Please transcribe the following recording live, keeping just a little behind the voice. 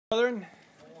Brethren,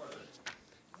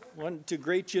 I want to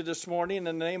greet you this morning in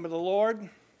the name of the Lord.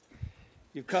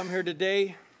 You've come here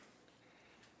today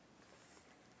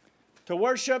to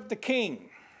worship the King.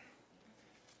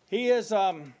 He's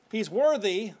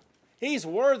worthy. He's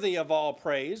worthy of all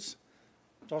praise.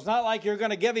 So it's not like you're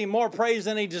going to give him more praise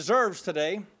than he deserves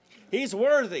today. He's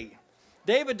worthy.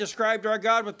 David described our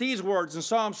God with these words in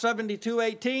Psalm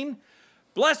 72:18.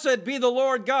 Blessed be the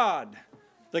Lord God,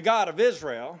 the God of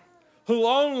Israel, who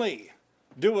only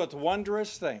doeth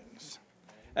wondrous things.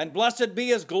 And blessed be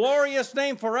his glorious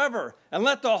name forever, and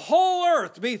let the whole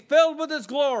earth be filled with his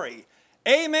glory.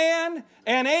 Amen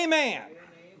and amen.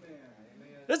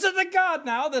 This is the God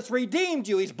now that's redeemed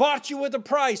you. He's bought you with a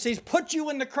price. He's put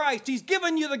you into Christ. He's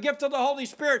given you the gift of the Holy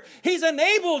Spirit. He's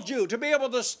enabled you to be able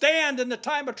to stand in the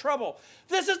time of trouble.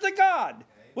 This is the God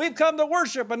we've come to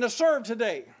worship and to serve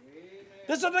today.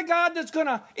 This is the God that's going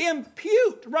to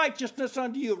impute righteousness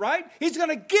unto you, right? He's going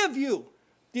to give you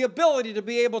the ability to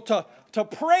be able to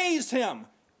praise him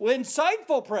with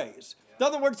insightful praise. In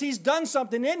other words, he's done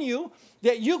something in you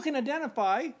that you can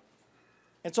identify.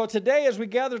 And so today as we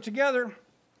gather together,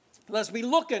 let's be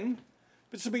looking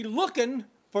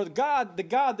for the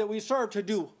God that we serve to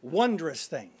do wondrous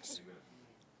things.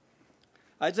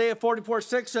 Isaiah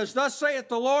 44:6 says, Thus saith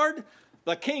the Lord,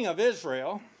 the King of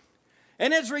Israel,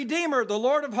 and his Redeemer, the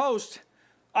Lord of hosts,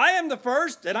 I am the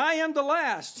first and I am the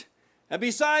last, and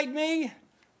beside me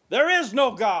there is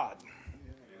no God.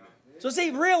 So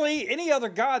see, really, any other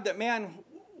God that man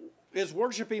is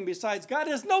worshiping besides God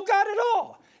is no God at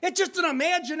all. It's just an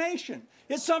imagination.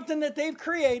 It's something that they've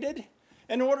created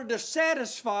in order to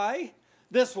satisfy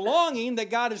this longing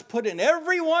that God has put in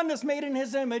everyone that's made in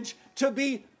his image to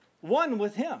be one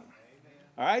with him. Amen.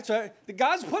 All right, so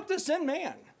God's put this in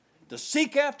man to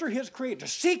seek after his creator, to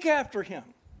seek after him.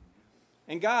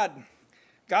 And God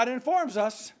informs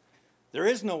us there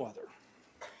is no other.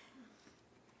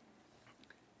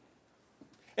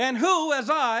 And who, as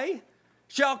I,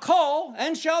 shall call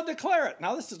and shall declare it.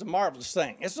 Now, this is a marvelous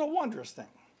thing. It's a wondrous thing.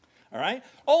 All right?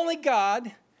 Only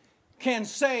God can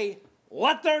say,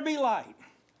 let there be light,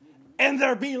 and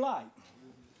there be light.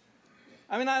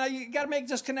 I mean, you got to make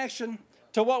this connection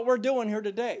to what we're doing here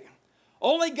today.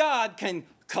 Only God can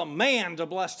command a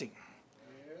blessing.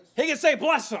 He can say,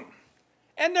 bless them.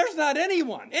 And there's not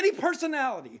anyone, any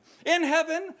personality in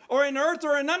heaven or in earth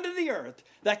or in under the earth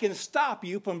that can stop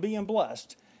you from being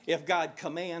blessed if God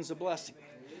commands a blessing.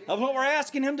 That's what we're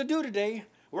asking him to do today.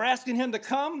 We're asking him to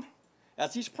come,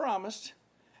 as he's promised,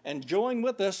 and join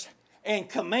with us and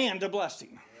command a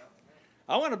blessing.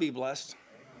 I want to be blessed.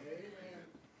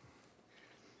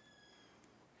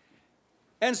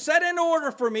 And set in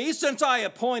order for me, since I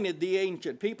appointed the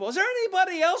ancient people. Is there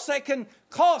anybody else that can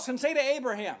call us and say to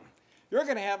Abraham, you're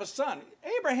going to have a son?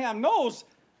 Abraham knows,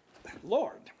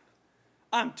 Lord,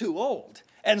 I'm too old.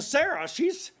 And Sarah,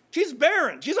 she's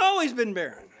barren. She's always been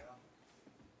barren.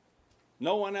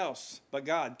 No one else but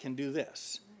God can do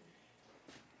this.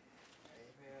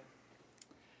 Amen.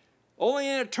 Only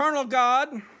an eternal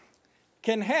God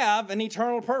can have an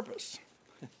eternal purpose.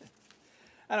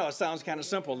 I know it sounds kind of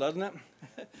simple, doesn't it?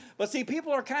 But see,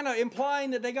 people are kind of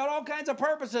implying that they got all kinds of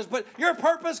purposes, but your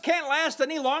purpose can't last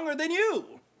any longer than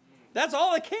you. That's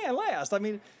all it can last. I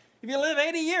mean, if you live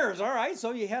 80 years, all right,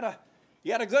 so you had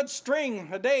a good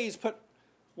string of days put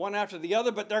one after the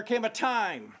other, but there came a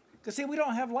time. Because see, we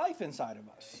don't have life inside of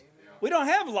us. We don't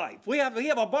have life. We have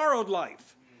a borrowed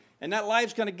life. And that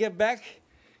life's going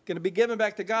to be given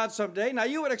back to God someday. Now,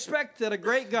 you would expect that a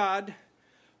great God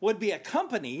would be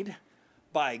accompanied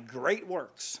by great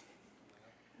works.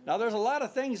 Now, there's a lot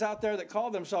of things out there that call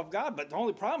themselves God, but the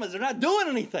only problem is they're not doing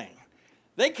anything.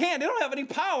 They don't have any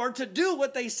power to do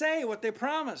what they say, what they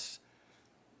promise.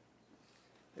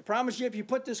 They promise you if you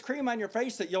put this cream on your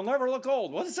face that you'll never look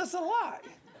old. Well, it's just a lie.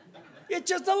 It's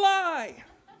just a lie.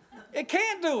 It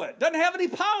can't do it. Doesn't have any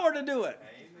power to do it.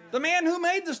 Amen. The man who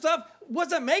made the stuff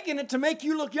wasn't making it to make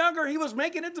you look younger. He was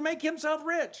making it to make himself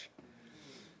rich.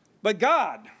 But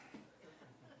God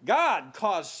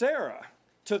caused Sarah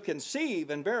to conceive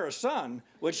and bear a son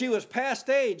when she was past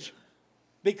age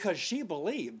because she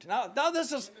believed. Now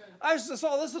this is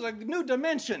a new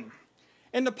dimension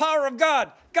in the power of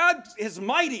God. God is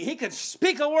mighty. He can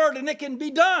speak a word and it can be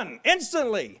done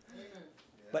instantly.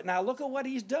 But now look at what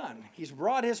he's done. He's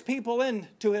brought his people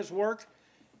into his work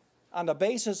on the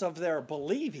basis of their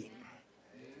believing.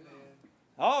 Amen.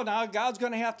 Oh, now God's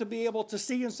going to have to be able to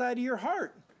see inside of your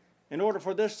heart in order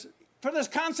for this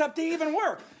concept to even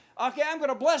work. Okay, I'm going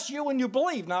to bless you when you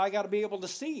believe. Now I got to be able to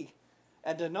see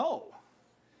and to know.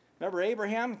 Remember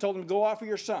Abraham told him, go offer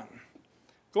your son.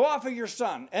 Go offer your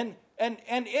son. And in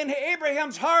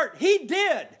Abraham's heart, he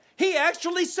did. he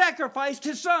actually sacrificed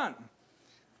his son.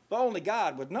 But only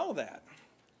God would know that.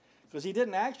 Because he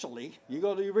didn't actually.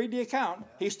 You read the account.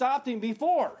 He stopped him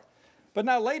before. But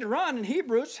now later on in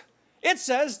Hebrews, it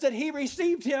says that he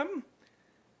received him.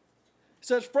 It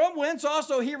says, from whence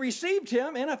also he received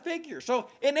him in a figure. So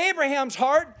in Abraham's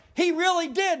heart, he really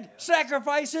did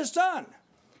sacrifice his son.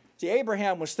 See,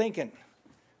 Abraham was thinking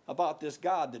about this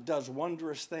God that does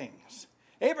wondrous things.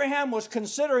 Abraham was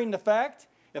considering the fact,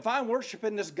 if I'm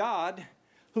worshiping this God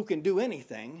who can do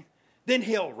anything, then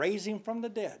he'll raise him from the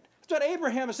dead. That's what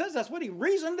Abraham says. That's what he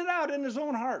reasoned it out in his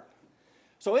own heart.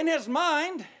 So in his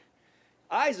mind,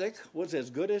 Isaac was as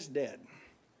good as dead.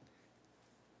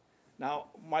 Now,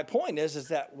 my point is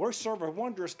that we serve a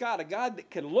wondrous God, a God that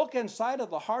can look inside of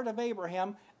the heart of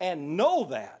Abraham and know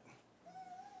that.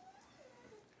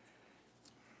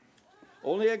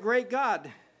 Only a great God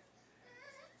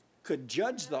could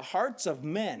judge the hearts of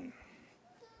men.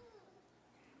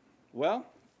 Well,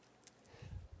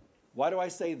 why do I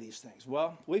say these things?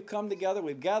 Well, we've come together,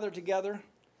 we've gathered together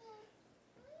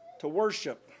to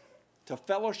worship, to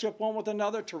fellowship one with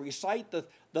another, to recite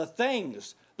the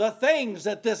things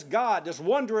that this God, this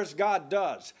wondrous God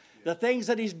does, the things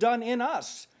that he's done in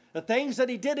us, the things that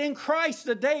he did in Christ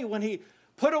the day when he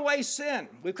put away sin.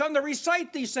 We've come to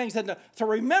recite these things and to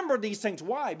remember these things.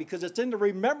 Why? Because it's in the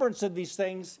remembrance of these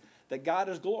things that God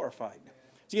is glorified.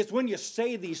 See, it's when you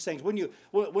say these things, when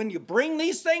you bring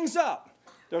these things up,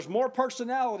 there's more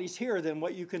personalities here than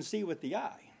what you can see with the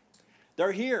eye.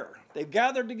 They're here. They've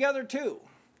gathered together too.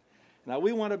 Now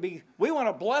we want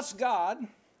to bless God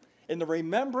in the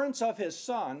remembrance of his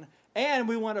son, and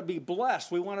we want to be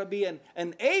blessed. We want to be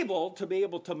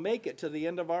able to make it to the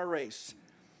end of our race.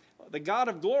 The God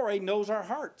of glory knows our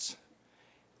hearts.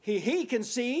 He can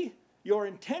see your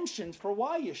intentions for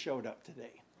why you showed up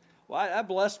today. Well, that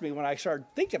blessed me when I started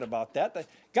thinking about that.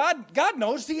 God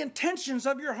knows the intentions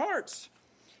of your hearts.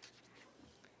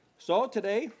 So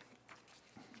today,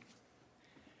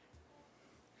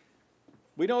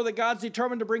 we know that God's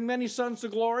determined to bring many sons to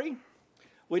glory.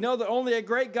 We know that only a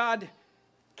great God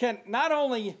can not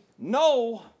only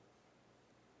know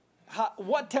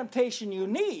what temptation you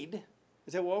need.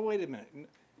 You say, well, wait a minute.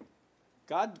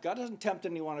 God doesn't tempt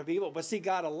anyone of evil, but see,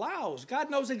 God allows. God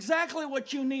knows exactly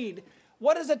what you need.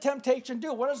 What does a temptation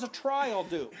do? What does a trial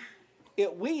do?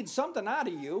 It weeds something out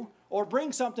of you or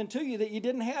brings something to you that you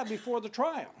didn't have before the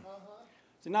trial.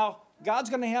 So now, God's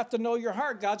going to have to know your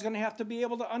heart. God's going to have to be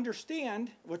able to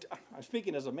understand, which I'm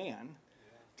speaking as a man.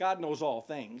 God knows all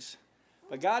things.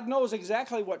 But God knows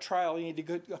exactly what trial you need to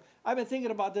go. I've been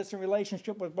thinking about this in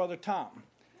relationship with Brother Tom.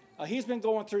 He's been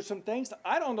going through some things.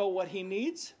 I don't know what he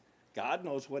needs. God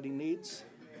knows what he needs.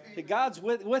 See, God's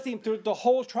with him through the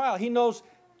whole trial. He knows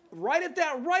right at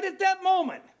that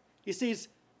moment. He sees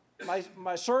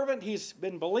my servant, he's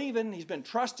been believing, he's been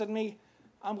trusting me.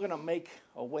 I'm going to make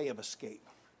a way of escape.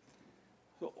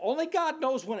 So only God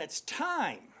knows when it's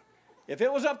time. If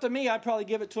it was up to me, I'd probably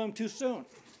give it to him too soon.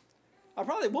 I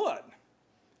probably would.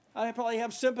 I'd probably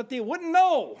have sympathy. Wouldn't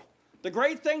know the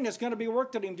great thing that's going to be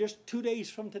worked at him just 2 days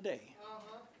from today.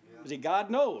 See, God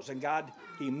knows, and God,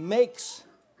 He makes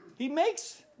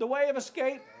the way of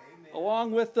escape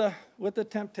along with the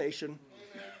temptation.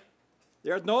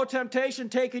 There's no temptation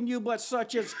taken you but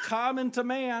such as common to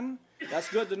man. That's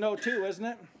good to know too,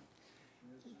 isn't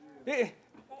it?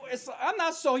 I'm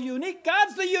not so unique.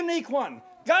 God's the unique one.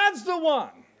 God's the one.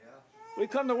 We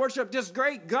come to worship this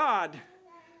great God,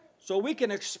 so we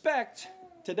can expect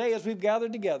today as we've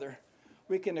gathered together,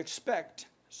 we can expect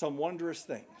some wondrous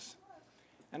things.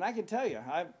 And I can tell you,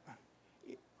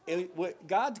 what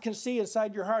God can see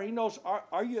inside your heart. He knows,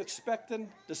 are you expecting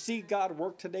to see God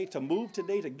work today, to move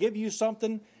today, to give you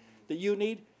something that you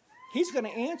need? He's going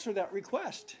to answer that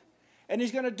request. And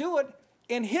He's going to do it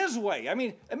in His way. I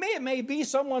mean, it may be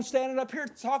someone standing up here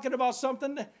talking about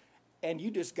something,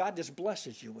 and God just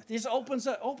blesses you with it. He just opens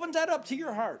that up to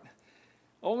your heart.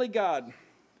 Only God,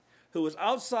 who is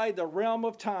outside the realm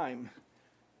of time,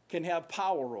 can have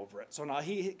power over it. So now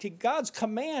God's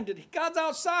commanded. God's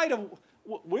outside of.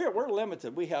 We're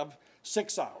limited. We have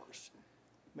 6 hours,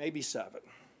 maybe 7,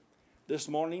 this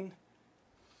morning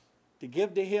to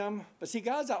give to Him. But see,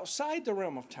 God's outside the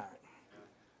realm of time.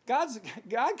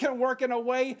 God can work in a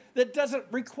way that doesn't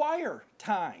require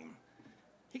time.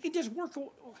 He can just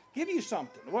give you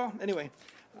something. Well, anyway,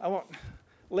 I won't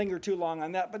linger too long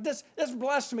on that. But this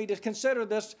blessed me to consider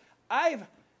this. I've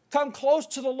come close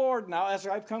to the Lord now as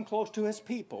I've come close to His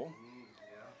people.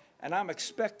 And I'm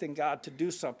expecting God to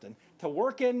do something, to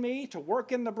work in me, to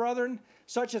work in the brethren,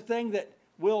 such a thing that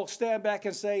we'll stand back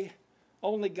and say,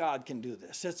 only God can do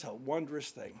this. It's a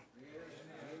wondrous thing.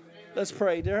 Let's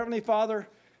pray. Dear Heavenly Father,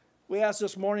 We ask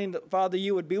this morning that, Father,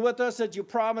 you would be with us, that you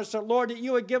promised that, Lord, that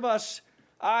you would give us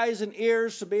eyes and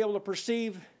ears to be able to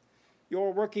perceive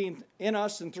your working in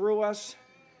us and through us.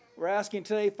 We're asking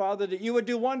today, Father, that you would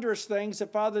do wondrous things,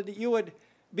 that, Father, that you would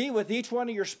be with each one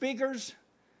of your speakers,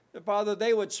 that, Father,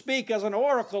 they would speak as an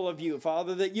oracle of you,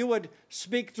 Father, that you would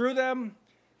speak through them.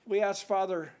 We ask,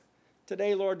 Father,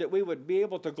 today, Lord, that we would be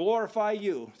able to glorify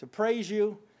you, to praise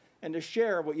you, and to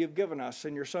share what you've given us.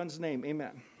 In your Son's name,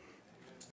 amen.